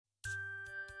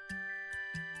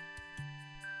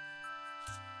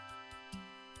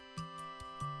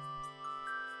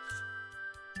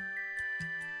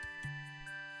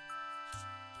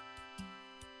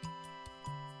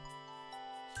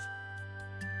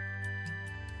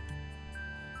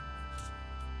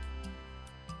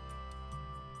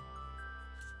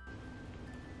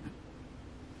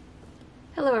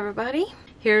Hello everybody.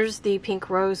 Here's the pink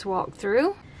rose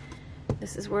walkthrough.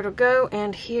 This is where it'll go,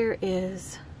 and here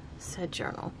is said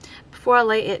journal. Before I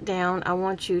lay it down, I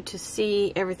want you to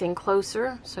see everything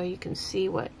closer so you can see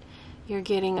what you're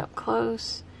getting up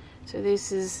close. So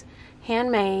this is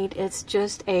handmade. It's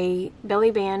just a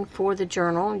belly band for the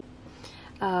journal.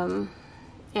 And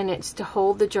it's to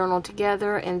hold the journal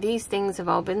together, and these things have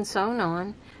all been sewn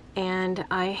on, and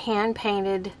I hand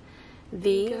painted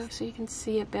these so you can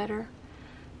see it better.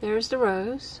 There's the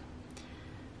rose.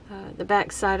 The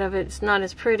back side of it's not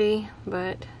as pretty,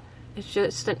 but it's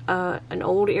just an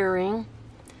old earring.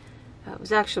 It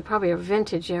was actually probably a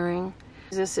vintage earring.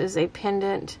 This is a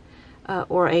pendant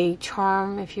or a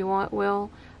charm, if you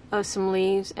will, of some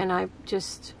leaves, and I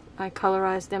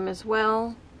colorized them as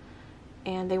well.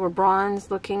 And they were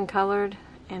bronze looking colored,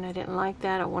 and I didn't like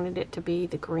that. I wanted it to be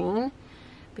the green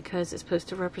because it's supposed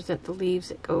to represent the leaves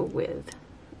that go with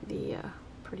the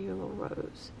pretty little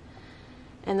rose.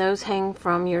 And those hang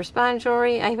from your spine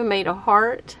jewelry. I even made a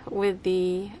heart with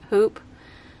the hoop.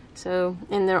 So,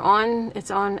 and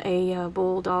it's on a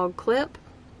bulldog clip.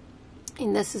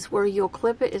 And this is where you'll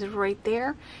clip it, is right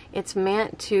there. It's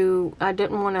meant to, I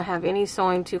didn't want to have any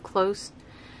sewing too close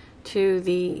to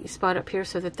the spot up here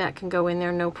so that can go in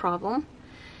there no problem.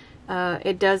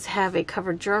 It does have a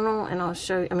covered journal,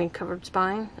 and covered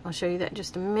spine. I'll show you that in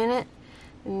just a minute.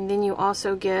 And then you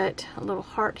also get a little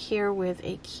heart here with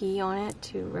a key on it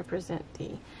to represent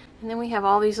and then we have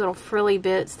all these little frilly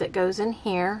bits that goes in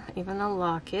here, even a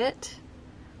locket.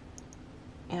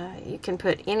 You can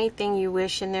put anything you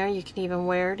wish in there. You can even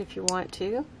wear it if you want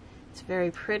to. It's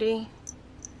very pretty.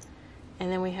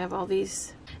 And then we have all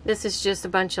these. This is just a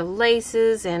bunch of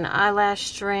laces and eyelash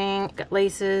string,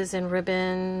 laces and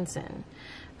ribbons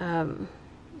and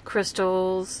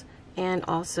crystals, and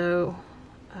also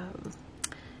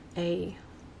a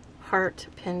heart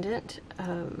pendant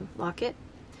locket.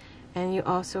 And you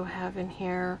also have in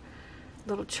here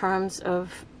little charms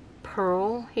of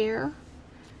pearl here.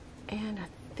 And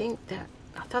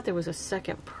I thought there was a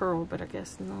second pearl, but I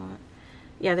guess not.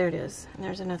 Yeah, there it is. And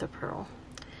there's another pearl.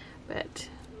 But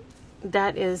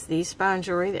that is the spine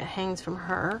jewelry that hangs from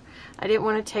her. I didn't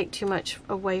want to take too much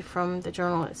away from the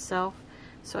journal itself,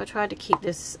 so I tried to keep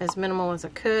this as minimal as I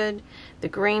could. The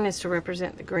green is to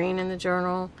represent the green in the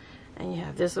journal, and you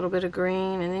have this little bit of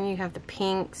green, and then you have the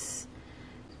pinks.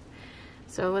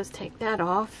 So let's take that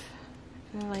off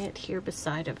and lay it here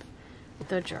beside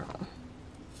the journal.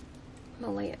 I'm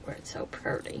gonna lay it where it's so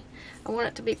pretty. I want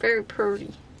it to be very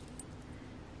pretty,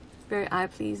 very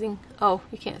eye-pleasing. Oh,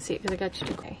 you can't see it because I got you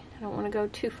to gray. I don't want to go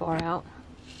too far out.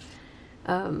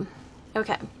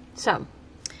 Okay, so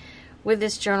with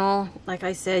this journal, like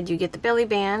I said, you get the belly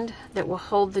band that will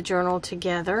hold the journal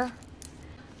together.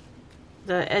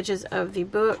 The edges of the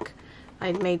book,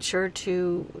 I made sure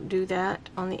to do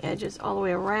that on the edges all the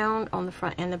way around, on the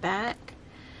front and the back.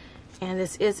 And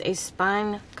this is a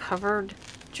spine covered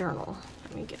journal.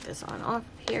 Let me get this on off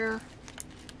here.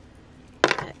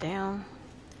 Put that down.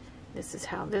 This is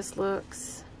how this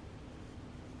looks.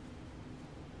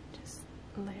 Just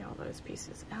lay all those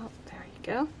pieces out. There you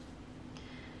go.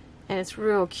 And it's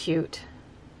real cute.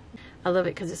 I love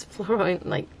it because it's floral,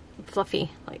 like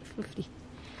fluffy, like fluffy.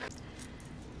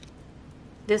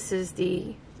 This is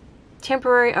the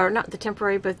temporary, or not the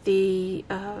temporary, but the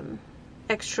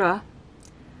extra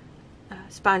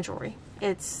spine jewelry.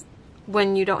 It's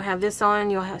when you don't have this on,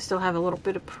 you'll still have a little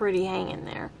bit of pretty hanging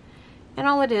there. And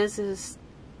all it is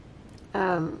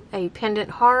a pendant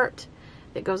heart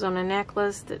that goes on a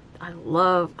necklace that I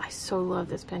love. I so love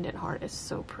this pendant heart. It's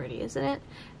so pretty, isn't it?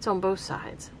 It's on both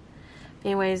sides.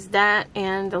 Anyways, that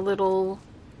and the little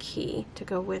key to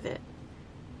go with it.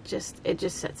 It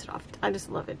just sets it off. I just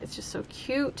love it. It's just so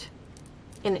cute.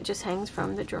 And it just hangs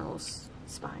from the journal's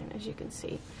spine, as you can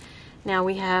see. Now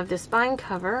we have the spine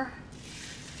cover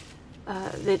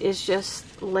that is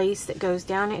just lace that goes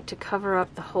down it to cover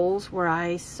up the holes where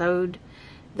I sewed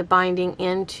the binding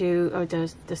into, or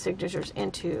the signatures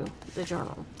into the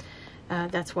journal.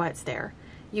 That's why it's there.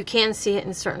 You can see it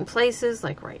in certain places,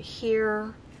 like right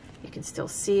here. You can still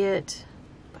see it,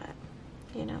 but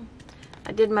you know,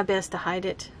 I did my best to hide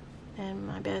it, and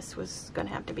my best was going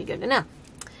to have to be good enough.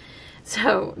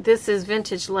 So this is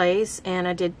vintage lace, and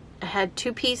I had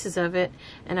two pieces of it,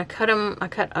 and I cut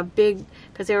a big,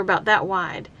 because they were about that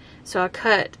wide. So I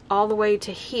cut all the way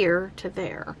to here to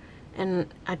there.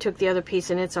 And I took the other piece,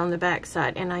 and it's on the back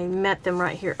side, and I met them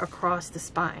right here across the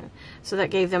spine. So that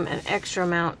gave them an extra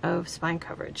amount of spine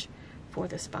coverage for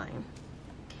the spine.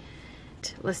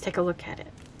 Let's take a look at it.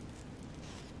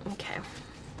 Okay.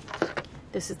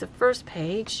 This is the first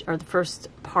page, or the first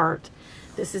part.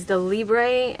 This is the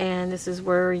Libre, and this is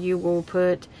where you will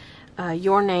put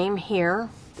your name here.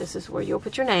 This is where you'll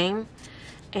put your name.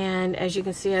 And as you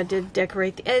can see, I did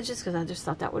decorate the edges because I just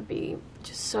thought that would be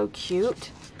just so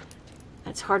cute.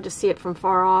 It's hard to see it from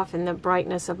far off and the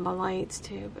brightness of my lights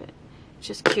too, but it's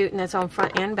just cute, and that's on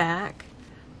front and back.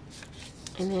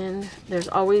 And then there's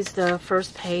always the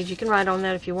first page. You can write on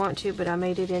that if you want to, but I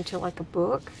made it into like a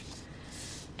book.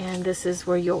 And this is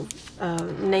where you'll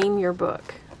name your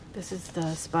book. This is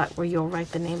the spot where you'll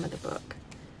write the name of the book,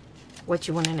 what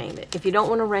you want to name it. If you don't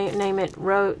want to name it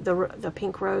the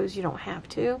Pink Rose, you don't have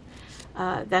to.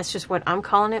 That's just what I'm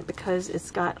calling it because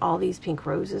it's got all these pink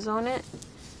roses on it,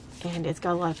 and it's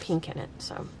got a lot of pink in it,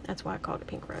 so that's why I called it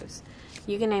Pink Rose.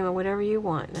 You can name it whatever you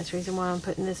want. That's the reason why I'm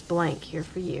putting this blank here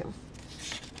for you.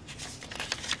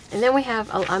 And then we have,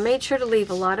 I made sure to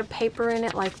leave a lot of paper in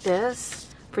it like this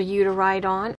for you to write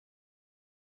on.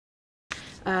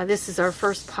 This is our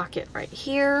first pocket right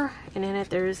here, and in it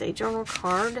there is a journal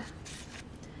card,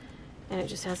 and it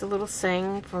just has a little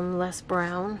saying from Les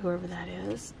Brown, whoever that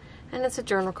is, and it's a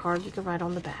journal card you can write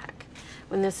on the back.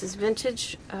 When this is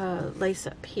vintage lace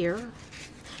up here,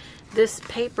 this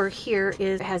paper here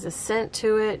has a scent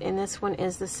to it, and this one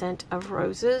is the scent of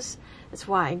roses. That's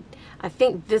why I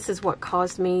think this is what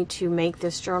caused me to make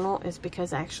this journal, is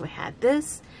because I actually had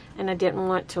this and I didn't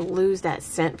want to lose that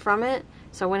scent from it.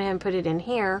 So I went ahead and put it in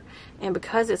here, and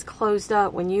because it's closed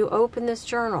up, when you open this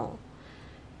journal,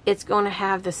 it's going to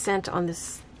have the scent on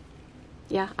this.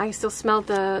 Yeah, I still smelled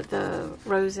the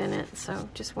rose in it, so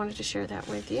just wanted to share that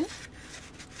with you.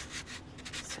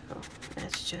 So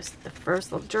that's just the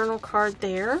first little journal card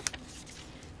there.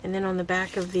 And then on the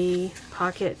back of the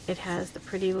pocket, it has the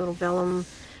pretty little vellum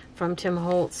from Tim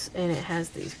Holtz, and it has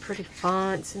these pretty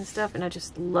fonts and stuff, and I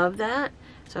just love that,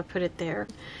 so I put it there.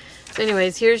 So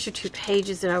anyways, here's your 2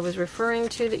 pages that I was referring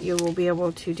to, that you will be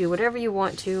able to do whatever you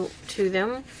want to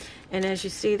them. And as you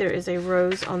see, there is a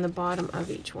rose on the bottom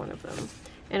of each one of them,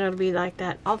 and it'll be like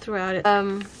that all throughout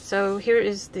it. So here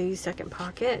is the second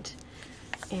pocket,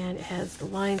 and it has the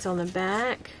lines on the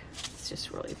back. It's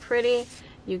just really pretty.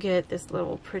 You get this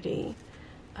little pretty,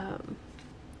 what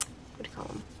do you call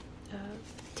them,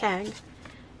 tag,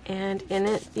 and in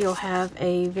it you'll have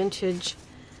a vintage.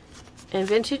 And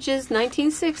vintage is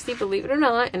 1960, believe it or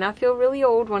not, and I feel really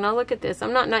old when I look at this.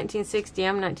 I'm not 1960,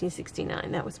 I'm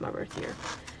 1969. That was my birth year.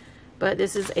 But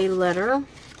this is a letter,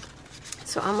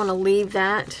 so I'm going to leave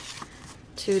that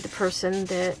to the person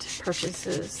that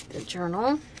purchases the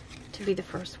journal to be the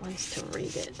first ones to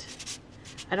read it.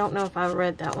 I don't know if I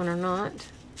read that one or not.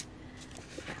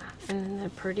 Yeah. And then the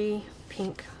pretty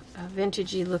pink,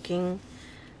 vintagey looking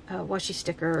washi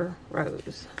sticker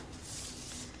rose.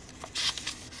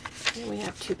 And we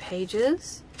have 2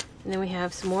 pages, and then we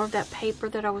have some more of that paper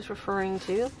that I was referring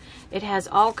to. It has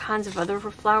all kinds of other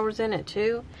flowers in it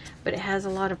too, but it has a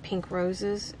lot of pink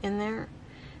roses in there.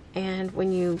 And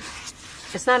when you,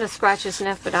 it's not a scratch and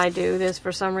sniff, but I do this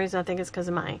for some reason. I think it's because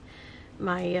of my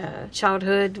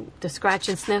childhood, the scratch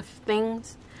and sniff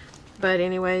things. But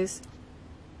anyways,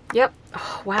 yep.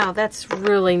 Oh, wow, that's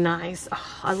really nice.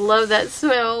 Oh, I love that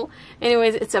smell.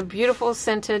 Anyways, it's a beautiful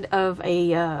scented of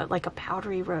a like a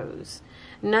powdery rose.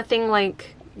 Nothing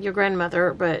like your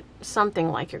grandmother, but something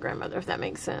like your grandmother, if that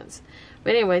makes sense.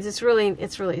 But anyways, it's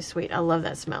really sweet. I love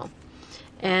that smell.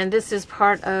 And this is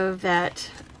part of that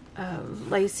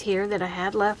lace here that I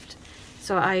had left.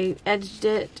 So I edged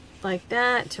it like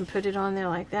that to put it on there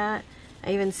like that.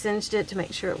 I even cinched it to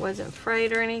make sure it wasn't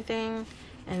frayed or anything.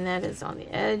 And that is on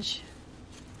the edge.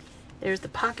 There's the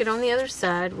pocket on the other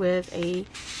side with a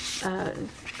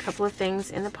couple of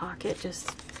things in the pocket just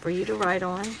for you to write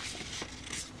on.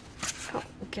 Oh,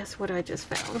 guess what I just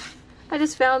found? I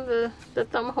just found the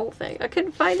thumb hole thing. I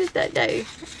couldn't find it that day.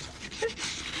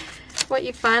 What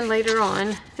you find later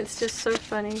on. It's just so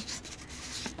funny.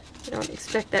 You don't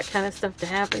expect that kind of stuff to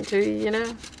happen to you, you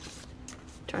know?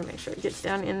 Try to make sure it gets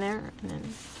down in there.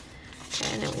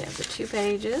 And then we have the 2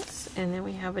 pages, and then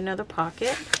we have another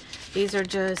pocket. These are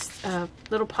just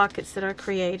little pockets that I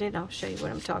created. I'll show you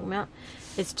what I'm talking about.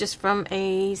 It's just from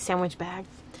a sandwich bag,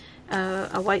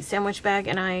 a white sandwich bag,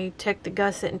 and I took the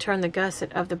gusset and turned the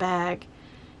gusset of the bag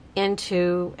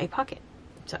into a pocket.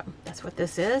 So that's what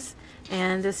this is.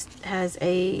 And this has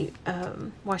a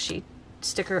washi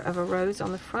sticker of a rose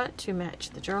on the front to match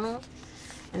the journal.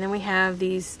 And then we have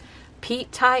these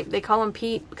peat type, they call them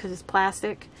peat because it's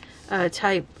plastic,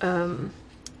 type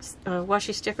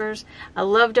washi stickers. I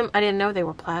loved them. I didn't know they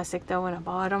were plastic though when I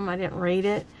bought them. I didn't read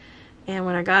it, and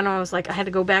when I got them I was like, I had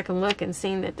to go back and look and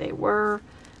see that they were.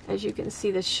 As you can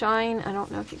see the shine, I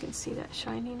don't know if you can see that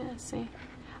shininess. See,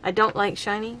 I don't like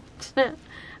shiny.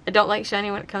 I don't like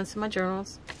shiny when it comes to my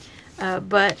journals.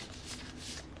 But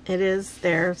it is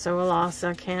there, so alas, so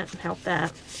I can't help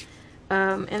that.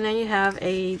 And then you have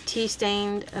a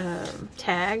tea-stained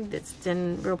tag that's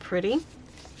done real pretty.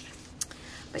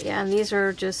 But yeah, and these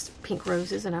are just pink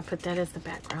roses, and I put that as the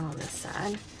background on this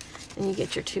side. And you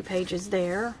get your 2 pages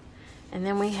there. And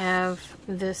then we have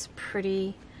this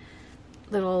pretty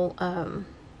little,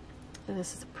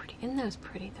 this is a pretty, isn't those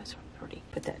pretty? Those are pretty.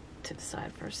 Put that to the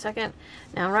side for a second.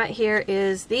 Now right here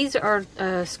is, these are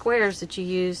squares that you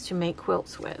use to make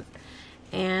quilts with.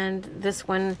 And this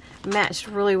one matched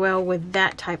really well with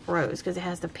that type rose because it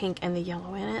has the pink and the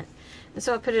yellow in it. And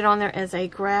so I put it on there as a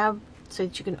grab so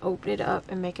that you can open it up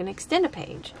and make an extended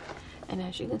page. And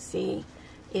as you can see,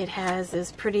 it has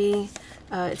this pretty,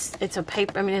 it's a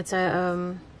paper, I mean it's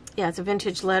a, yeah, it's a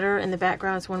vintage letter in the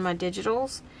background. It's one of my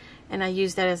digitals. And I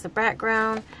use that as the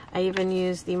background. I even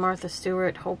use the Martha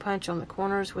Stewart hole punch on the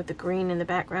corners with the green in the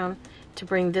background to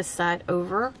bring this side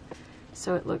over.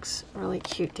 So it looks really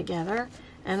cute together.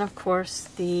 And of course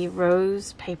the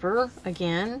rose paper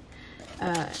again,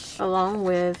 along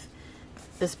with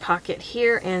this pocket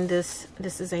here, and this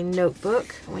is a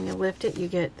notebook. When you lift it, you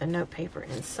get the note paper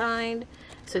inside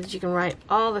so that you can write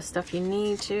all the stuff you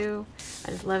need to.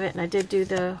 I just love it. And I did do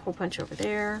the hole punch over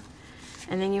there.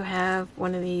 And then you have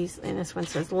one of these, and this one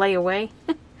says layaway.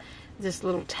 This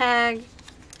little tag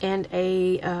and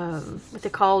a what they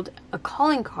called a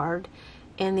calling card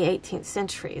in the 18th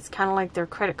century. It's kind of like their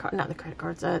credit card, not the credit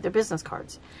cards, their business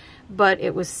cards, but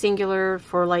it was singular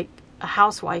for like a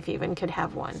housewife even could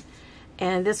have one.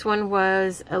 And this one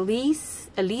was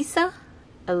Eliza.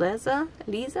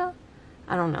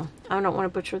 I don't know. I don't want to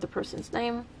butcher the person's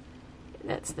name.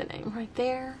 That's the name right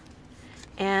there.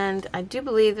 And I do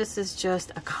believe this is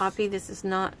just a copy. This is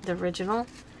not the original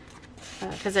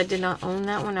because I did not own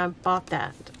that one. I bought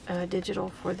that digital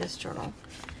for this journal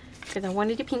because I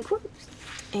wanted a pink rose.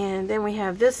 And then we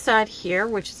have this side here,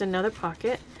 which is another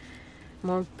pocket. I'm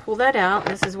going to pull that out.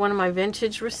 This is one of my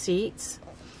vintage receipts.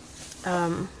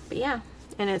 But yeah,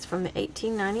 and it's from the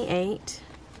 1898.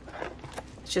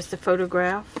 It's just a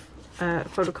photograph,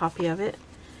 photocopy of it.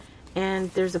 And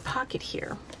there's a pocket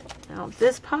here. Now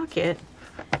this pocket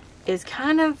is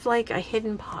kind of like a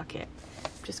hidden pocket.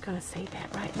 I'm just going to say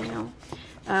that right now.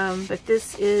 But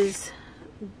this is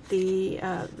the,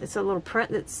 it's a little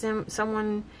print that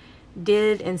someone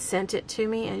did and sent it to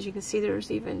me. As you can see,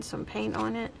 there's even some paint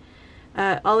on it.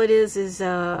 All it is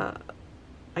I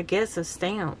guess a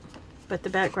stamp, but the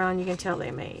background you can tell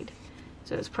they made.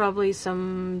 So it's probably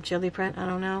some jelly print, I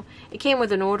don't know. It came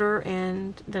with an order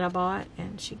and that I bought,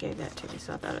 and she gave that to me,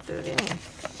 so I thought I'd throw it in.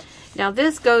 Now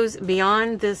this goes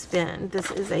beyond this bin.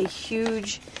 This is a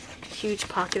huge, huge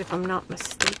pocket if I'm not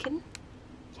mistaken.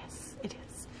 Yes, it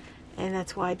is. And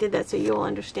that's why I did that, so you'll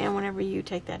understand whenever you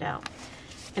take that out.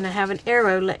 And I have an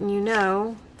arrow letting you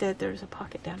know that there's a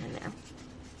pocket down in there.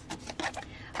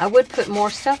 I would put more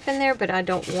stuff in there, but I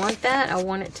don't want that. I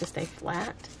want it to stay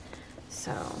flat.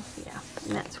 So, yeah,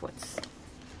 and that's what's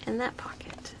in that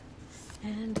pocket.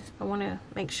 And I want to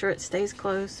make sure it stays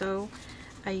closed, so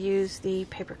I use the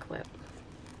paper clip.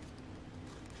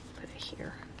 Put it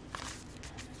here.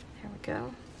 There we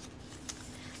go.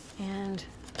 And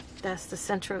that's the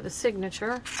center of the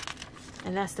signature.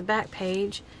 And that's the back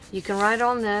page. You can write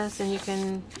on this, and you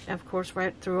can, of course,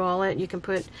 write through all it. You can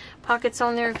put pockets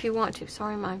on there if you want to.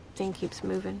 Sorry, my thing keeps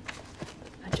moving.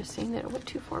 I just seen that it went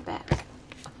too far back.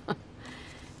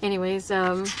 Anyways,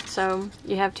 so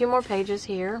you have 2 more pages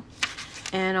here.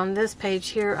 And on this page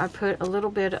here, I put a little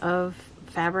bit of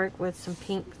fabric with some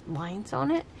pink lines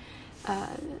on it.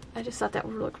 I just thought that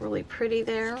would look really pretty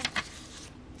there.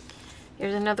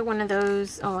 Here's another one of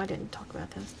those. Oh, I didn't talk about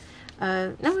this.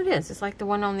 No, it is. It's like the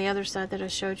one on the other side that I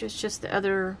showed you. It's just the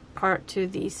other part to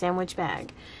the sandwich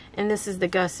bag. And this is the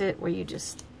gusset where you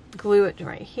just glue it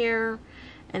right here.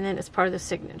 And then it's part of the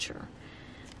signature.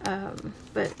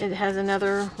 But it has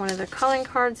another one of the calling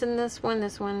cards in this one.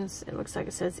 This one's, it looks like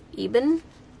it says Eben.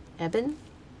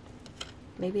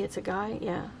 Maybe it's a guy.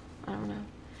 Yeah, I don't know.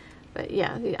 But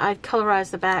yeah, I colorized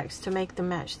the backs to make them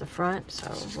match the front. So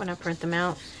when I print them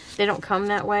out, they don't come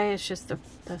that way. It's just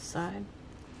the side.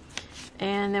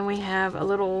 And then we have a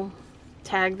little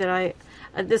tag that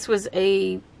this was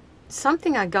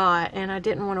something I got, and I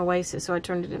didn't want to waste it, so I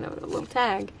turned it into a little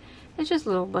tag. It's just a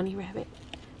little bunny rabbit.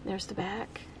 There's the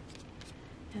back.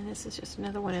 And this is just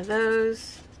another one of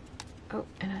those. Oh,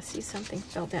 and I see something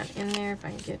fell down in there. If I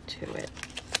can get to it.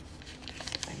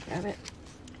 If I can grab it.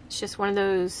 It's just one of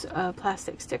those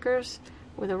plastic stickers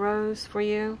with a rose for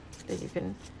you that you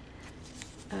can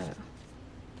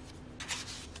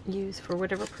use for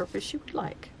whatever purpose you would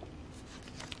like.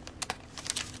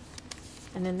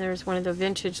 And then there's one of the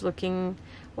vintage looking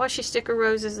washi sticker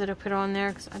roses that I put on there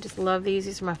because I just love these.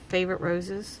 These are my favorite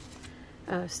roses,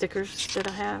 stickers that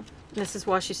I have. And this is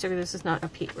washi sticker. This is not a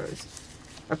peat rose,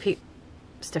 or peat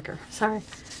sticker, sorry.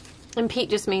 And peat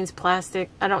just means plastic.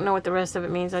 I don't know what the rest of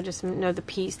it means. I just know the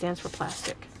P stands for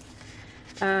plastic.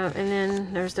 And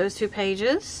then there's those 2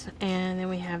 pages. And then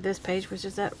we have this page, which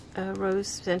is that rose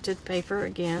scented paper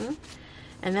again.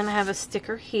 And then I have a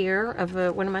sticker here of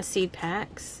one of my seed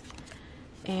packs.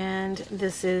 And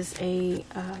this is a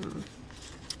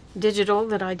digital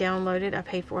that I downloaded. I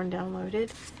paid for and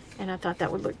downloaded. And I thought that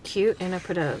would look cute. And I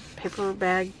put a paper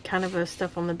bag kind of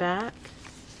stuff on the back.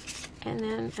 And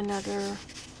then another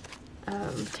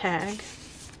tag,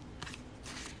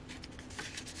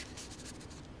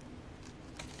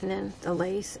 and then the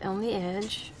lace on the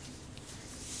edge.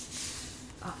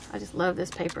 Oh, I just love this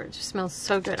paper. It just smells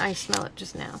so good. I smell it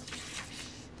just now.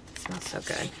 It smells so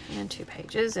good. And 2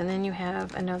 pages, and then you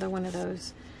have another one of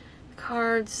those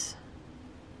cards.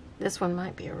 This one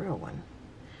might be a real one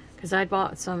because I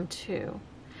bought some too.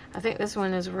 I think this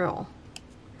one is real.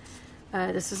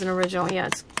 This is an original. Yeah,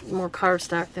 it's more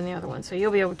cardstock than the other one, so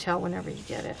you'll be able to tell whenever you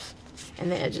get it.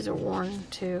 And the edges are worn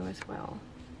too as well.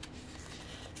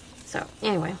 So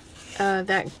anyway,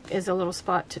 that is a little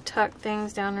spot to tuck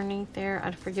things down underneath there.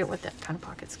 I forget what that kind of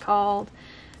pocket's called,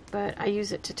 but I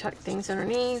use it to tuck things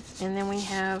underneath. And then we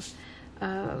have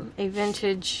a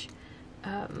vintage,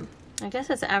 I guess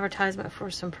it's an advertisement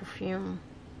for some perfume.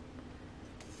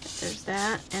 There's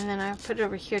that. And then I put it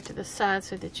over here to the side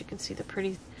so that you can see the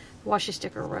pretty washi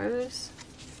sticker rose,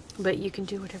 but you can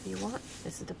do whatever you want.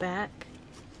 This is the back.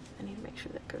 I need to make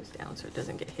sure that goes down so it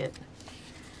doesn't get hit.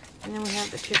 And then we have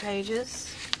the 2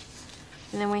 pages,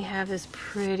 and then we have this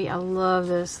pretty, I love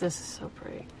this. This is so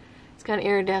pretty. It's got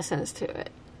iridescence to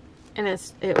it, and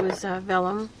it was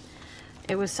vellum.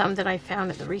 It was some that I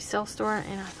found at the resale store,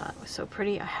 and I thought it was so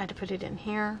pretty I had to put it in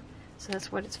here, so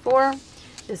that's what it's for.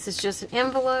 This is just an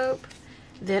envelope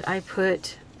that I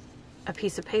put a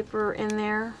piece of paper in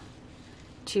there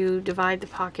to divide the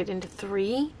pocket into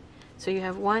 3. So you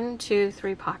have 1, 2,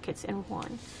 3 pockets in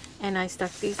one. And I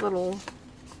stuck these little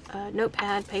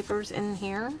notepad papers in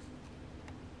here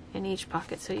in each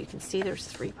pocket, so you can see there's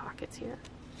 3 pockets here.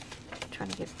 I'm trying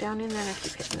to get it down in there, and I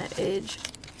keep hitting that edge.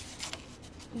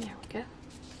 There we go.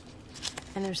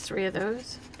 And there's 3 of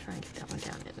those. Try and get that one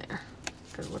down in there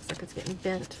because it looks like it's getting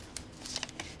bent.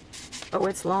 Oh,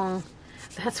 it's long.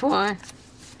 That's why.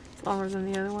 It's longer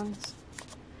than the other ones.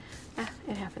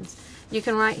 It happens. You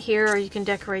can write here, or you can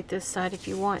decorate this side if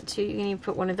you want to. You can even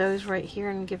put one of those right here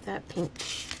and give that pink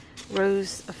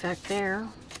rose effect there.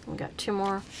 We got 2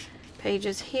 more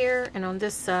pages here, and on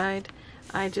this side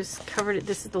I just covered it.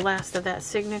 This is the last of that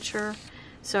signature,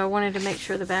 so I wanted to make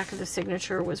sure the back of the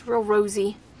signature was real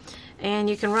rosy. And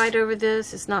you can write over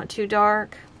this. It's not too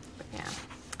dark, but yeah.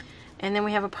 And then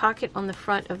we have a pocket on the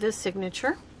front of this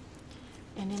signature,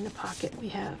 and in the pocket we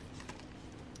have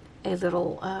a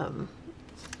little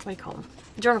what do you call them?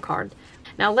 Journal card.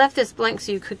 Now I left this blank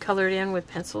so you could color it in with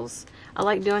pencils. I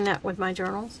like doing that with my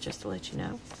journals, just to let you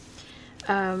know.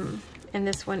 And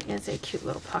this one is a cute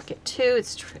little pocket too.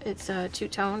 It's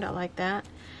two-toned. I like that.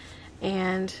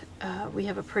 And we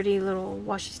have a pretty little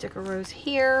washi sticker rose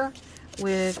here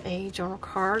with a journal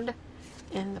card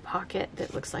in the pocket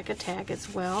that looks like a tag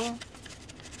as well.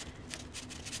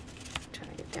 Try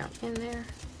to get down in there.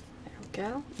 There we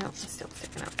go. No, it's still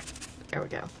sticking up. There we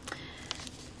go.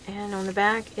 And on the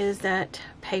back is that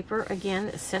paper again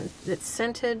that's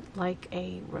scented like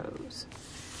a rose.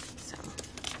 So,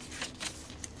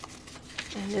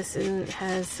 and this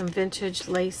has some vintage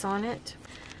lace on it.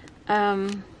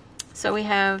 So we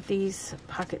have these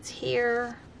pockets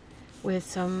here with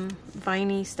some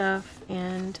viney stuff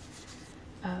and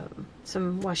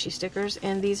some washi stickers,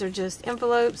 and these are just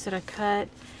envelopes that I cut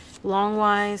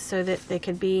longwise so that they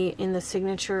could be in the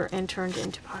signature and turned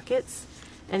into pockets.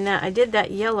 And that I did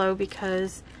that yellow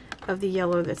because of the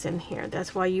yellow that's in here.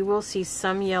 That's why you will see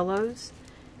some yellows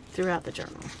throughout the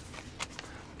journal.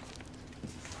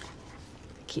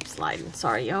 Keep sliding,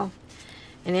 sorry y'all.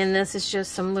 And then this is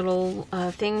just some little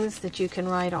things that you can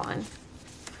write on.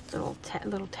 Little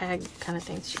tag kind of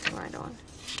things you can write on.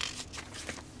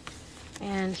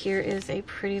 And here is a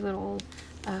pretty little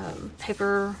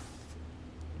paper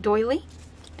doily.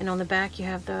 And on the back you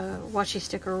have the washi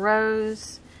sticker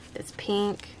rose. It's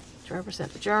pink to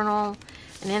represent the journal,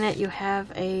 and in it you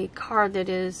have a card that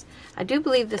is, I do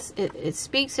believe this, it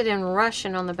speaks it in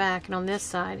Russian on the back, and on this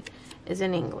side is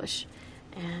in English.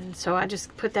 And so I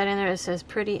just put that in there. It says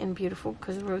pretty and beautiful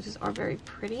because roses are very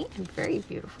pretty and very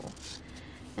beautiful.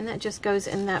 And that just goes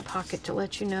in that pocket to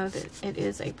let you know that it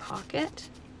is a pocket.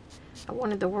 I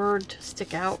wanted the word to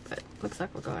stick out, but looks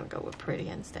like we're going to go with pretty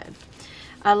instead.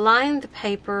 I lined the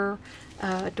paper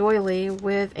doily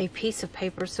with a piece of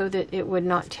paper so that it would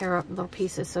not tear up little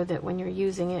pieces, so that when you're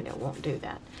using it, it won't do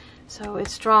that. So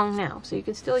it's strong now, so you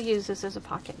can still use this as a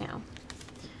pocket now.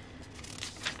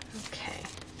 Okay.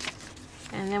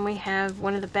 And then we have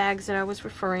one of the bags that I was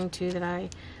referring to that I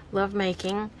love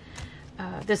making.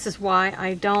 This is why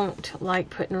I don't like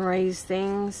putting raised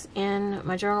things in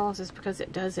my journals, is because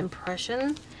it does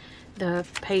impression the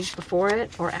page before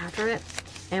it or after it.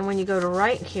 And when you go to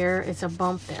write here, it's a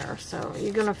bump there. So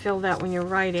you're going to feel that when you're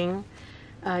writing.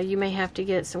 You may have to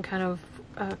get some kind of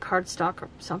cardstock or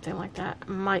something like that.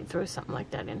 I might throw something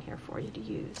like that in here for you to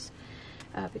use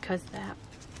because of that.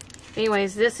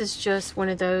 Anyways, this is just one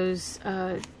of those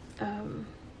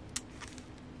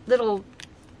little,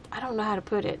 I don't know how to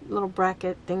put it, little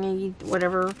bracket thingy,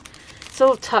 whatever. It's a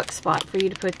little tuck spot for you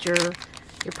to put your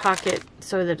pocket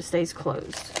so that it stays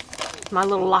closed. My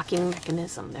little locking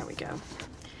mechanism. There we go.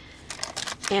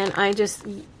 And I just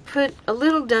put a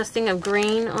little dusting of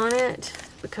green on it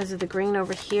because of the green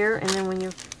over here. And then when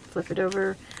you flip it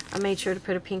over, I made sure to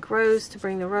put a pink rose to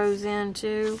bring the rose in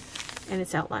too. And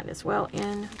it's outlined as well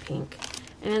in pink.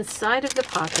 And inside of the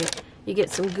pocket, you get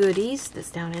some goodies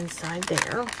that's down inside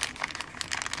there.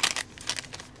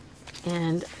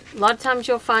 And a lot of times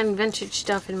you'll find vintage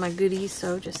stuff in my goodies,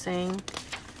 so just saying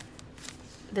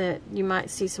that you might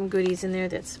see some goodies in there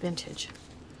that's vintage.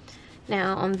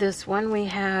 Now on this one we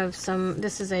have some,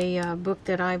 this is a book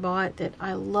that I bought that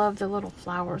I love the little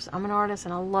flowers. I'm an artist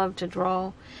and I love to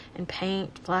draw and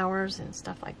paint flowers and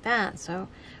stuff like that. So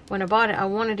when I bought it, I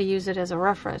wanted to use it as a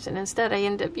reference, and instead I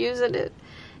ended up using it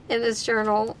in this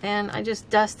journal. And I just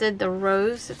dusted the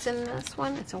rose that's in this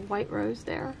one. It's a white rose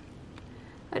there.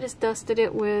 I just dusted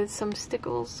it with some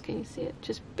stickles. Can you see it?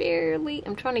 Just barely.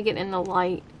 I'm trying to get in the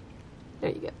light. There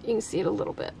you go. You can see it a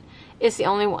little bit. It's the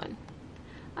only one.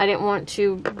 I didn't want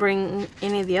to bring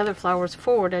any of the other flowers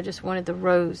forward. I just wanted the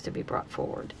rose to be brought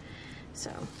forward,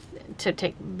 so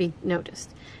to be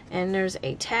noticed. And there's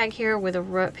a tag here with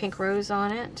a pink rose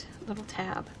on it, little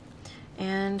tab.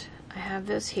 And I have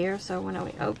this here, so when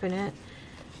I open it,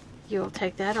 you'll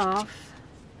take that off,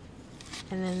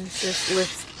 and then this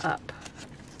lifts up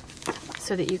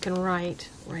so that you can write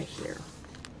right here.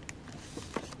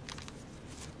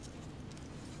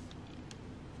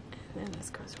 And then this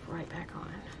goes right back on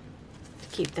to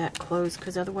keep that closed,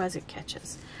 because otherwise it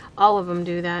catches. All of them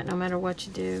do that, no matter what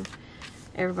you do.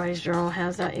 Everybody's journal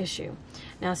has that issue.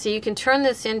 Now, so you can turn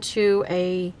this into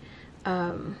a,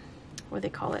 what do they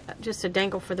call it? Just a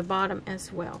dangle for the bottom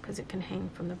as well, because it can hang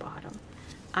from the bottom.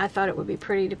 I thought it would be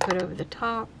pretty to put over the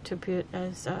top, to put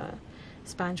as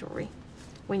spine jewelry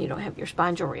when you don't have your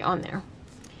spine jewelry on there.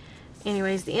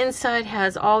 Anyways, the inside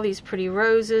has all these pretty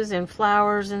roses and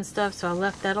flowers and stuff, so I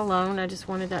left that alone. I just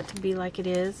wanted that to be like it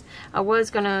is. I was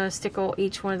going to stickle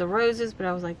each one of the roses, but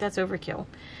I was like, that's overkill.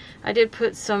 I did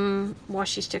put some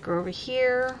washi sticker over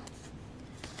here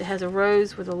that has a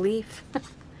rose with a leaf.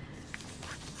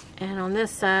 And on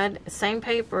this side, same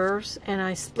papers, and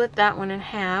I split that one in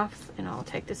half, and I'll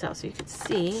take this out so you can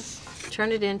see.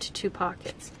 Turn it into 2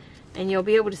 pockets. And you'll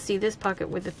be able to see this pocket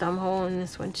with the thumb hole and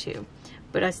this one too.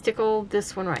 But I stickled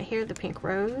this one right here, the pink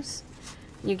rose.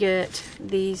 You get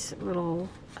these little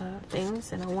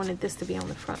things, and I wanted this to be on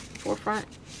the forefront,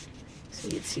 so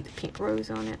you'd see the pink rose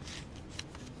on it.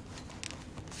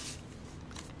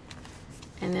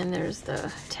 And then there's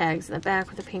the tags in the back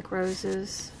with the pink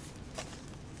roses.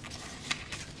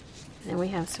 And then we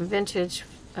have some vintage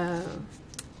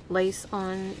lace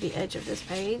on the edge of this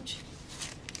page.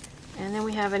 And then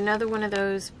we have another one of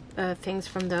those things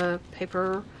from the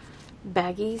paper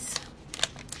baggies,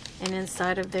 and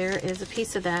inside of there is a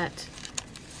piece of that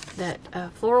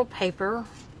floral paper,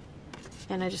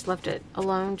 and I just left it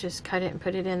alone, just cut it and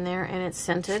put it in there, and it's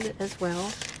scented as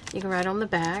well. You can write on the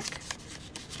back.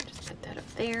 Just put that up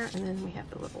there, and then we have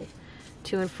the little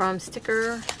to and from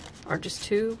sticker, or just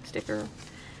 2 sticker,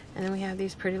 and then we have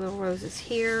these pretty little roses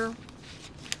here.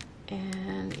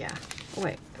 And yeah,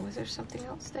 wait, was there something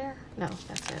else there? No,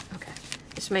 that's it. Okay,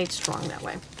 it's made strong that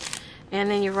way. And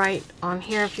then you write on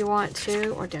here if you want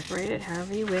to, or decorate it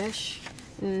however you wish.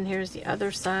 And then here's the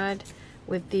other side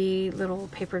with the little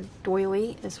paper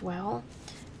doily as well,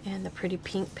 and the pretty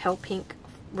pink, pale pink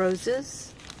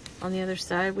roses. On the other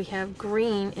side, we have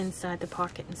green inside the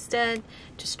pocket instead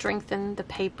to strengthen the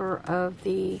paper of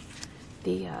the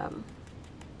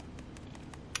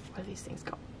what are these things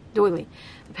called? Doily,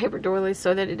 the paper doily,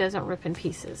 so that it doesn't rip in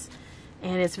pieces.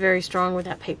 And it's very strong with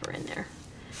that paper in there.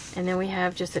 And then we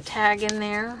have just a tag in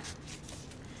there.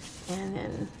 And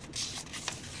then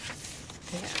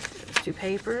we have the 2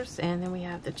 papers, and then we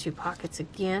have the 2 pockets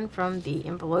again from the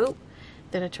envelope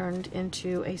that I turned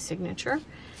into a signature.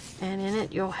 And in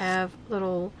it you'll have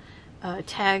little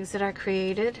tags that I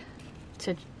created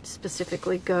to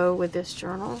specifically go with this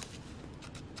journal.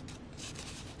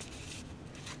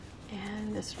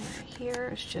 And this one right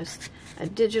here is just a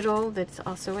digital that's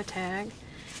also a tag.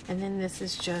 And then this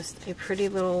is just a pretty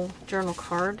little journal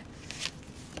card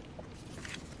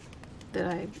that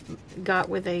I got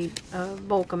with a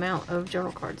bulk amount of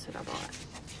journal cards that I bought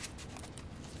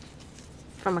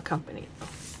from a company.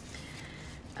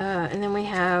 And then we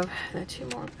have the 2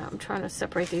 more. I'm trying to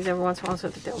separate these every once in a while so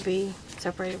that they'll be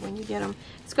separated when you get them.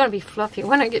 It's going to be fluffy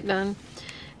when I get done.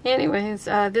 Anyways,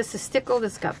 this is Stickle.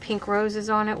 This has got pink roses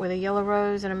on it with a yellow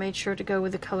rose, and I made sure to go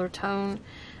with the color tone.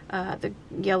 The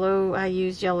yellow, I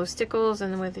used yellow stickles,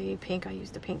 and then with the pink, I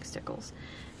used the pink stickles.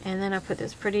 And then I put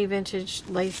this pretty vintage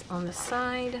lace on the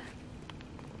side.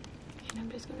 And I'm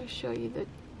just going to show you the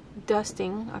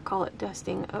dusting, I call it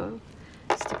dusting, of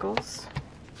stickles.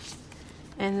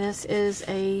 And this is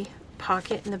a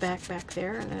pocket in the back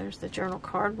there, and there's the journal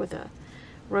card with a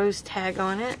rose tag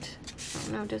on it. I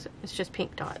don't know, does it? It's just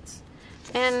pink dots.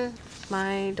 And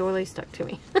my doily stuck to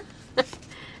me.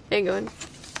 Hang on.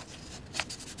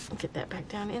 Get that back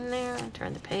down in there.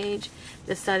 Turn the page.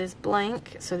 This side is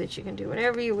blank so that you can do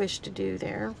whatever you wish to do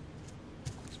there.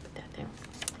 Just put that there.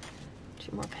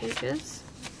 2 more pages.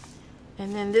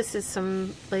 And then this is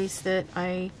some lace that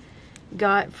I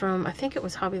got from, I think it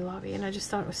was Hobby Lobby, and I just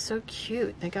thought it was so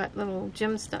cute. They got little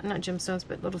gemstones, not gemstones,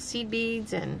 but little seed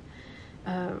beads and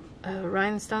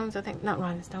rhinestones. I think, not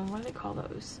rhinestone, what do they call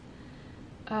those?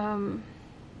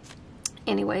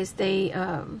 Anyways, they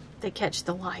catch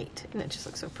the light, and it just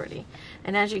looks so pretty.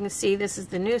 And as you can see, this is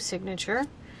the new signature.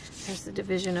 There's the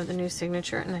division of the new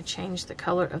signature, and I changed the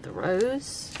color of the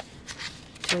rose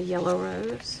to a yellow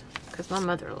rose because my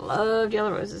mother loved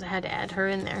yellow roses. I had to add her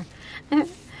in there.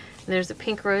 There's a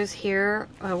pink rose here,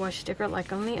 a washi sticker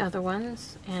like on the other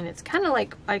ones, and it's kind of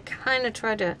like, I kind of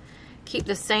try to keep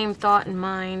the same thought in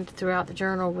mind throughout the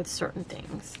journal with certain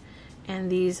things.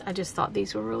 And these, I just thought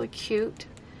these were really cute.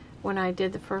 When I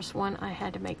did the first one, I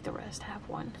had to make the rest have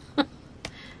one.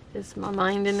 It's my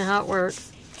mind and how it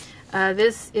works.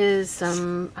 This is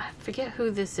some, I forget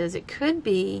who this is. It could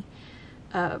be,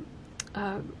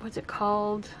 what's it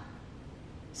called?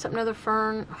 Something other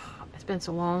fern. Oh, it's been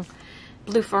so long.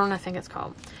 Blue fern, I think it's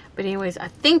called. But anyways, I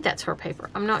think that's her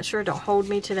paper. I'm not sure. Don't hold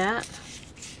me to that.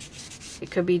 It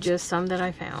could be just some that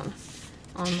I found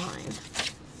online.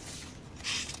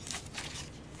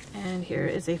 And here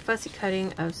is a fussy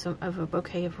cutting of a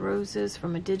bouquet of roses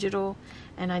from a digital,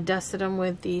 and I dusted them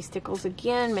with the stickles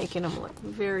again, making them look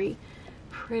very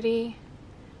pretty,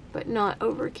 but not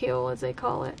overkill, as they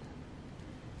call it.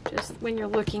 Just when you're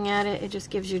looking at it, it just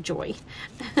gives you joy.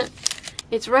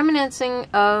 It's reminiscing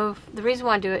of, the reason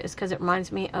why I do it is because it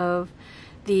reminds me of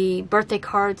the birthday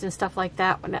cards and stuff like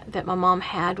that that my mom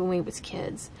had when we was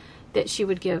kids, that she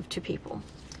would give to people.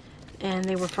 And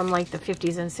they were from like the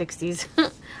 50s and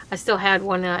 60s. I still had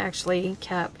one that I actually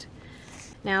kept.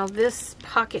 Now this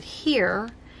pocket here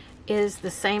is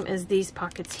the same as these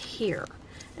pockets here.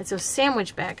 It's a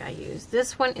sandwich bag I use.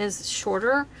 This one is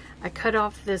shorter. I cut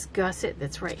off this gusset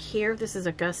that's right here. This is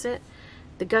a gusset.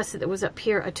 The gusset that was up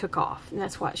here I took off, and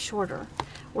that's why it's shorter.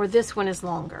 Or this one is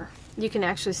longer. You can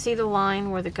actually see the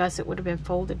line where the gusset would have been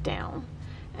folded down.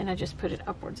 And I just put it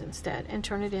upwards instead and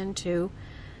turn it into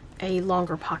a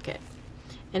longer pocket.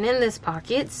 And in this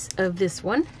pockets of this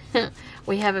one,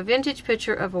 we have a vintage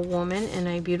picture of a woman in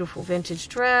a beautiful vintage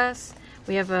dress.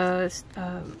 We have a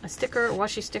sticker, a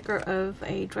washi sticker of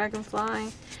a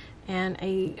dragonfly, and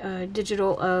a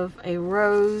digital of a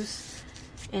rose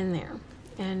in there.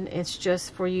 And it's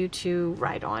just for you to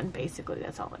write on, basically.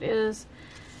 That's all it is.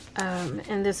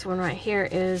 And this one right here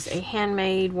is a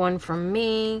handmade one from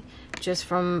me, just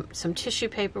from some tissue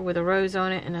paper with a rose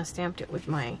on it, and I stamped it with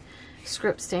my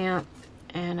script stamp.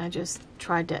 And I just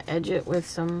tried to edge it with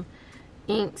some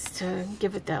inks to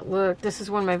give it that look. This is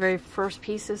one of my very first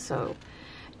pieces, so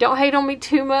don't hate on me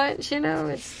too much, you know.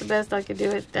 It's the best I could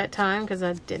do at that time because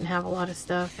I didn't have a lot of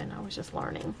stuff and I was just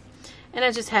learning. And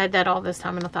I just had that all this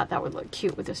time, and I thought that would look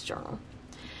cute with this journal.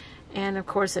 And of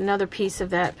course another piece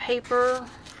of that paper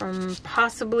from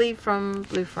possibly from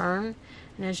Blue Fern.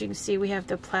 And as you can see, we have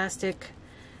the plastic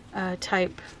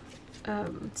type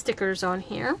stickers on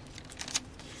here.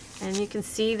 And you can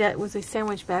see that was a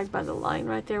sandwich bag by the line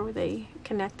right there where they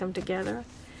connect them together.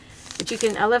 But you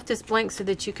can, I left this blank so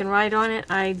that you can write on it.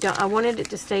 I wanted it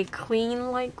to stay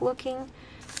clean like looking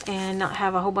and not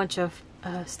have a whole bunch of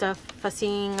stuff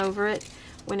fussying over it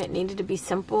when it needed to be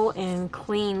simple and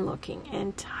clean looking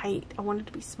and tight. I wanted it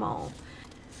to be small.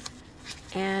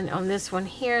 And on this one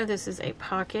here, this is a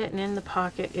pocket, and in the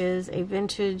pocket is a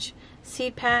vintage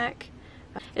seed pack.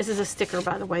 This is a sticker,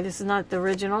 by the way. This is not the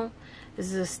original. This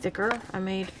is a sticker. I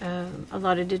made a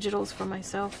lot of digitals for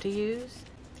myself to use.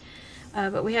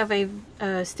 But we have a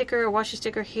sticker, a washi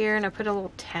sticker here, and I put a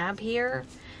little tab here.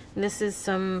 And this is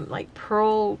some like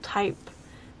pearl type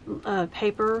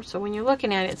paper. So when you're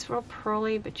looking at it, it's real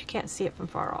pearly, but you can't see it from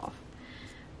far off.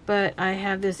 But I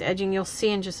have this edging. You'll see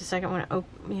in just a second when I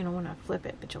when I flip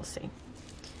it, but you'll see.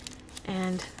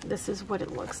 And this is what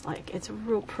it looks like. It's a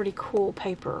real pretty cool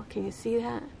paper. Can you see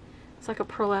that? It's like a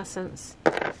pearlescence.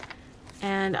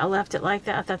 And I left it like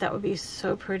that. I thought that would be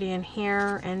so pretty in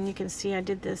here. And you can see I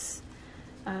did this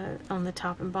on the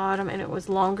top and bottom, and it was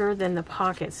longer than the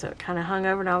pocket, so it kind of hung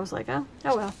over, and I was like, oh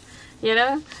well, you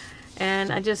know.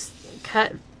 And I just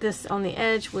cut this on the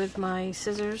edge with my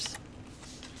scissors.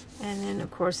 And then,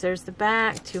 of course, there's the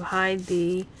back to hide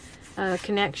the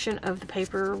connection of the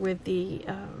paper with the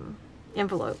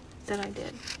envelope that I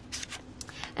did.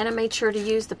 And I made sure to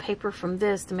use the paper from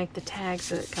this to make the tag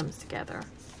so it comes together.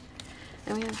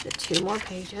 And we have the 2 more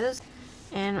pages.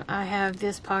 And I have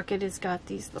this pocket. It's got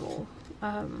these little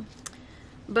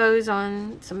bows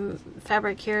on some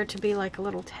fabric here to be like a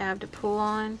little tab to pull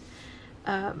on.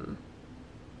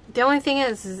 The only thing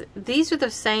is these are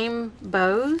the same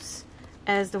bows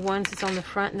as the ones that's on the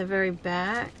front and the very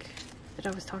back that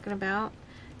I was talking about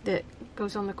that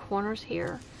goes on the corners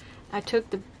here. I took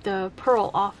the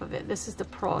pearl off of it. This is the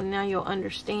pearl, and now you'll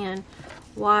understand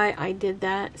why I did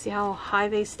that. See how high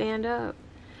they stand up?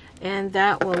 And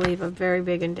that will leave a very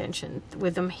big indentation.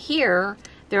 With them here,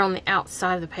 they're on the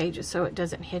outside of the pages, so it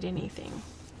doesn't hit anything.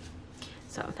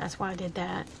 So that's why I did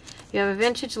that. You have a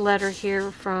vintage letter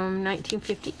here from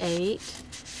 1958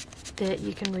 that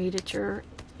you can read at your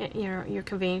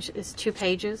convenience. It's 2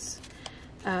 pages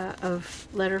of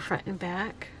letter front and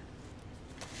back.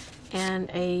 And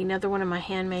another one of my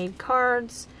handmade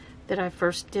cards that I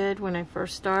first did when I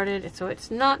first started. So it's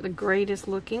not the greatest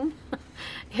looking.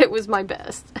 It was my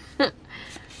best.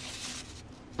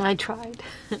 I tried.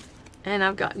 And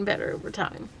I've gotten better over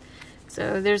time.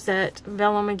 So there's that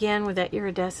vellum again with that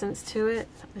iridescence to it.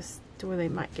 This is where they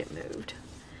might get moved.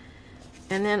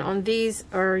 And then on these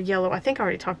are yellow. I think I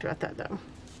already talked about that though.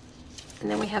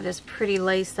 And then we have this pretty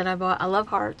lace that I bought. I love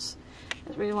hearts.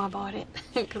 That's the reason why I bought it.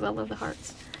 Because I love the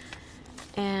hearts.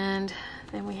 And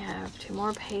then we have 2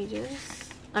 more pages.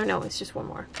 Oh no, it's just 1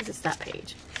 more. Because it's that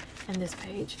page. And this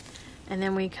page. And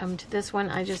then we come to this one.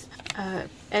 I just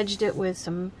edged it with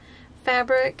some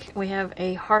fabric. We have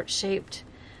a heart-shaped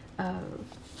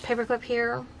paper clip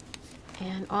here.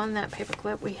 And on that paper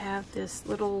clip we have this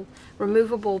little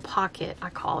removable pocket, I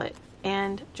call it,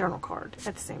 and journal card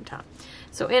at the same time.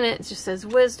 So in it, it just says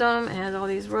wisdom. It has all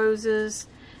these roses,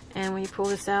 and when you pull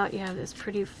this out, you have this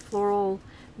pretty floral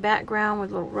background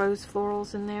with little rose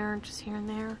florals in there, just here and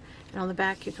there. And on the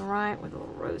back you can write with a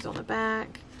little rose on the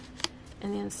back.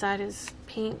 And the inside is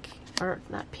pink, or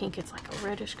not pink, it's like a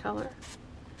reddish color.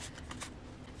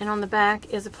 And on the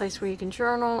back is a place where you can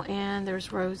journal, and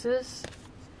there's roses.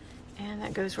 And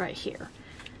that goes right here.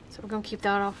 So we're going to keep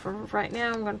that off for right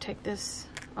now. I'm going to take this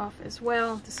off as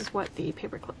well. This is what the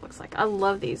paper clip looks like. I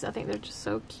love these. I think they're just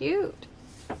so cute.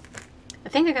 I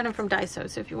think I got them from Daiso,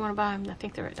 so if you want to buy them, I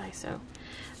think they're at Daiso.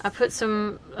 I put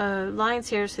some lines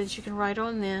here so that you can write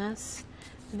on this.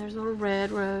 And there's a little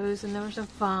red rose, and there's a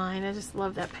vine. I just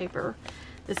love that paper.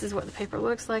 This is what the paper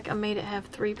looks like. I made it have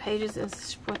 3 pages. This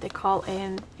is what they call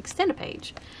an extended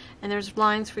page. And there's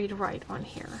lines for you to write on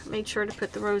here. Made sure to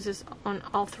put the roses on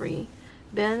all 3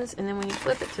 bins. And then when you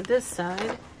flip it to this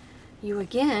side, you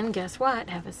again, guess what,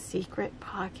 have a secret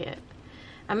pocket.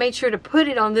 I made sure to put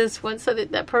it on this one so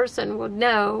that that person would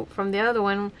know from the other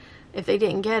one, if they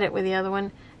didn't get it with the other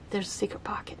one, there's a secret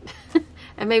pocket.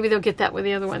 And maybe they'll get that with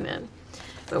the other one then.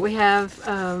 But we have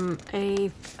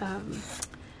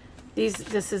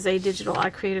this is a digital I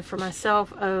created for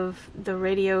myself of the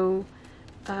radio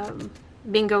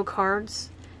bingo cards.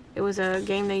 It was a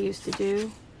game they used to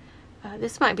do.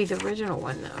 This might be the original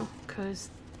one though, because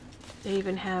they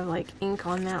even have like ink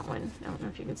on that one. I don't know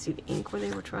if you can see the ink where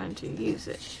they were trying to use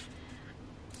it.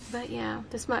 But yeah,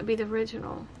 this might be the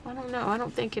original. I don't know. I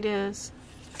don't think it is.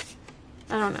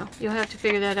 I don't know. You'll have to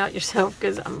figure that out yourself,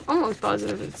 because I'm almost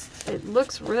positive it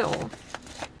looks real.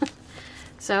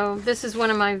 So this is one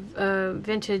of my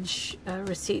vintage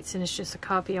receipts, and it's just a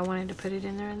copy. I wanted to put it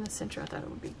in there in the center. I thought it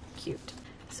would be cute.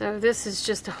 So this is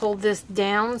just to hold this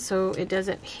down so it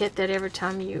doesn't hit that every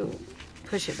time you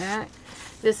push it back.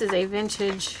 This is a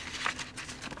vintage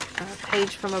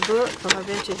page from a book, from a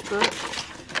vintage book.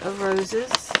 pack of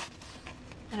roses.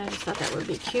 And I just thought that would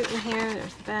be cute in here.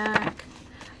 There's the back.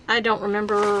 I don't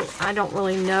remember, I don't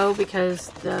really know, because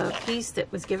the piece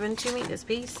that was given to me, this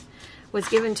piece, was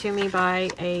given to me by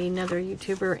another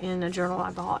YouTuber in a journal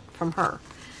I bought from her.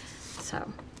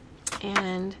 So,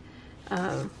 and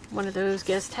one of those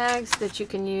guest tags that you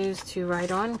can use to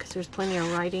write on, because there's plenty of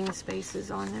writing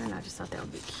spaces on there, and I just thought that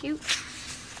would be cute.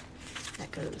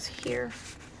 That goes here.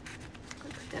 I'm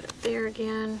going to put that up there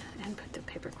again, and put the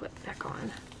paper clip back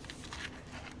on.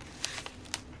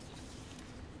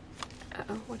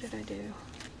 Uh-oh, what did I do?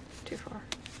 Too far.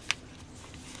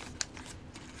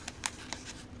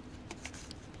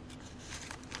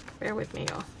 Bear with me,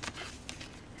 y'all.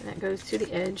 And that goes to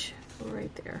the edge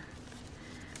right there.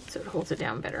 So it holds it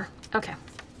down better. Okay.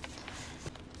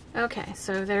 Okay,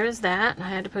 so there is that. I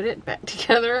had to put it back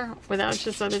together without,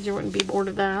 just so that you wouldn't be bored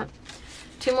of that.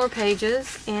 2 more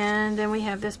pages, and then we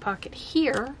have this pocket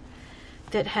here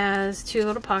that has 2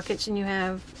 little pockets, and you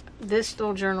have this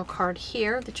little journal card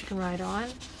here that you can write on.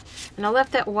 And I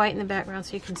left that white in the background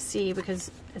so you can see,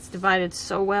 because it's divided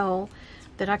so well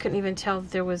that I couldn't even tell that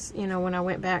there was, you know, when I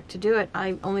went back to do it,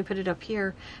 I only put it up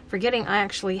here, forgetting I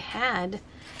actually had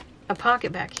a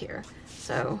pocket back here.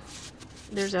 So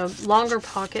there's a longer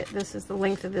pocket. This is the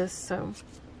length of this, so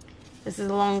this is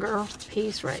a longer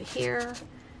piece right here.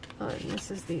 And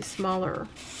this is the smaller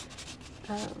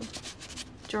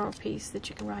journal piece that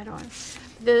you can write on.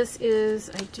 This is,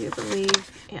 I do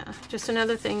believe, yeah, just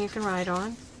another thing you can write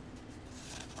on.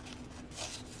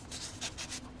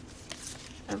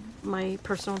 Of my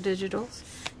personal digitals.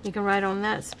 You can write on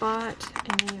that spot,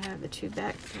 and then you have the 2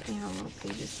 back, you know, little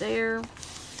pages there.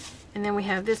 And then we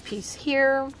have this piece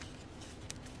here.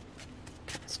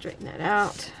 Kind of straighten that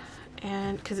out,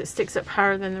 and because it sticks up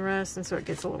higher than the rest, and so it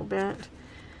gets a little bent.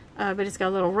 But it's got a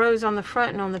little rose on the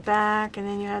front and on the back, and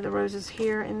then you have the roses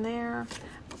here and there.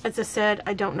 As I said,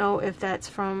 I don't know if that's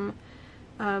from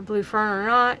Blue Fern or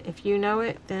not. If you know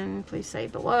it, then please say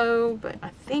below. But I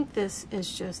think this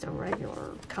is just a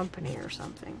regular company or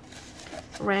something.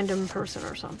 A random person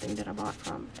or something that I bought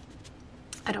from.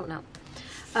 I don't know.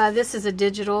 This is a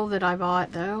digital that I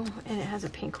bought, though, and it has a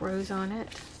pink rose on it.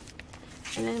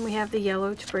 And then we have the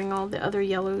yellow to bring all the other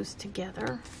yellows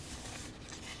together.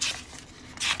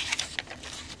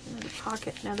 Another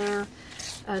pocket, another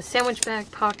sandwich bag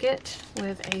pocket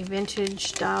with a vintage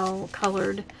style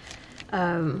colored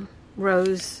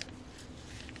rose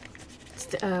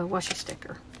washi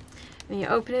sticker. And you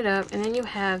open it up, and then you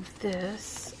have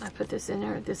this. I put this in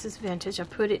there. This is vintage. I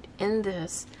put it in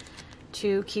this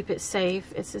to keep it safe.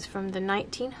 This is from the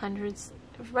 1900s,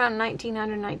 around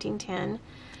 1900, 1910.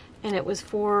 And it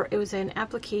was an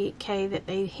applique that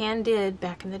they hand did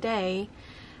back in the day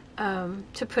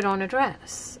to put on a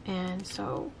dress. And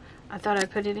so I thought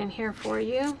I'd put it in here for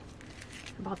you.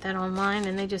 I bought that online,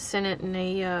 and they just sent it in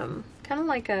a kind of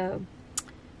like a,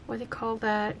 what do they call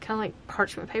that? Kind of like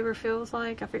parchment paper feels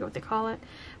like. I forget what they call it.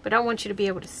 But I want you to be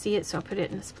able to see it, so I put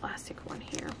it in this plastic one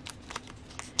here.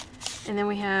 And then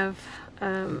we have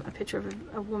a picture of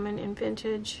a woman in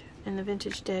the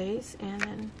vintage days, and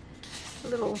then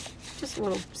just a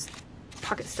little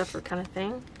pocket stuffer kind of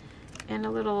thing, and a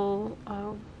little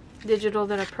digital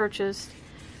that I purchased,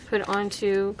 put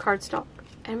onto cardstock,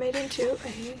 and made into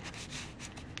a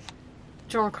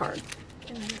journal card.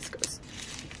 And then this goes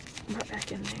right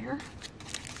back in there.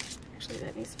 Actually,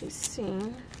 that needs to be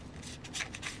seen.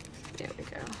 There we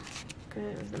go. Good.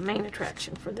 It was the main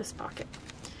attraction for this pocket.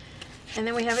 And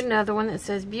then we have another one that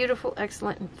says beautiful,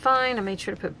 excellent, and fine. I made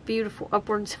sure to put beautiful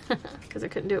upwards because I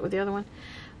couldn't do it with the other one.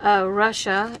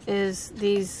 Russia is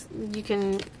these, you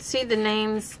can see the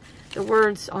names, the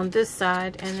words on this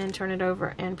side, and then turn it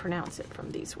over and pronounce it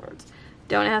from these words.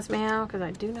 Don't ask me how, because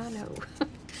I do not know.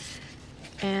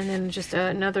 And then just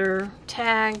another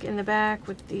tag in the back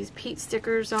with these Pete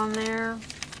stickers on there.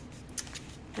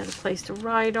 Another place to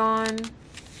write on.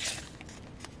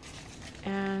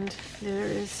 And there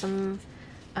is some,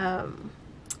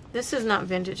 this is not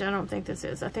vintage. I don't think this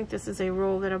is. I think this is a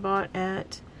roll that I bought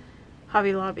at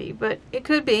Hobby Lobby. But it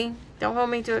could be. Don't hold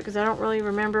me to it, because I don't really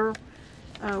remember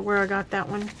where I got that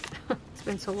one. It's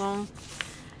been so long.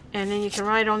 And then you can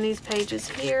write on these pages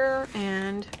here.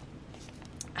 And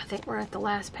I think we're at the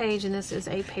last page. And this is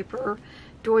a paper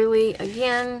doily.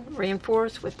 Again,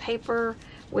 reinforced with paper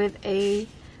with a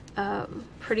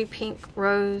pretty pink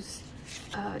rose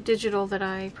digital that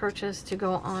I purchased to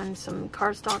go on some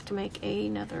cardstock to make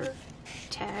another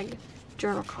tag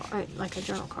journal card, like a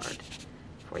journal card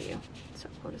for you. So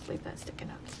we'll just leave that sticking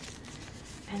up.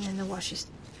 And then the washi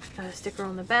sticker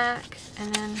on the back.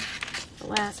 And then the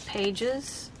last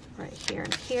pages right here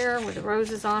and here with the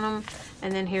roses on them.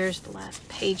 And then here's the last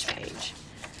page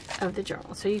of the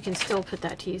journal. So you can still put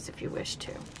that to use if you wish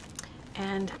to.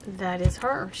 And that is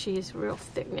her. She is real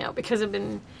thick now because I've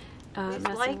been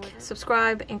like,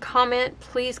 subscribe, and comment.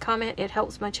 Please comment. It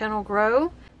helps my channel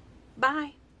grow.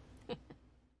 Bye.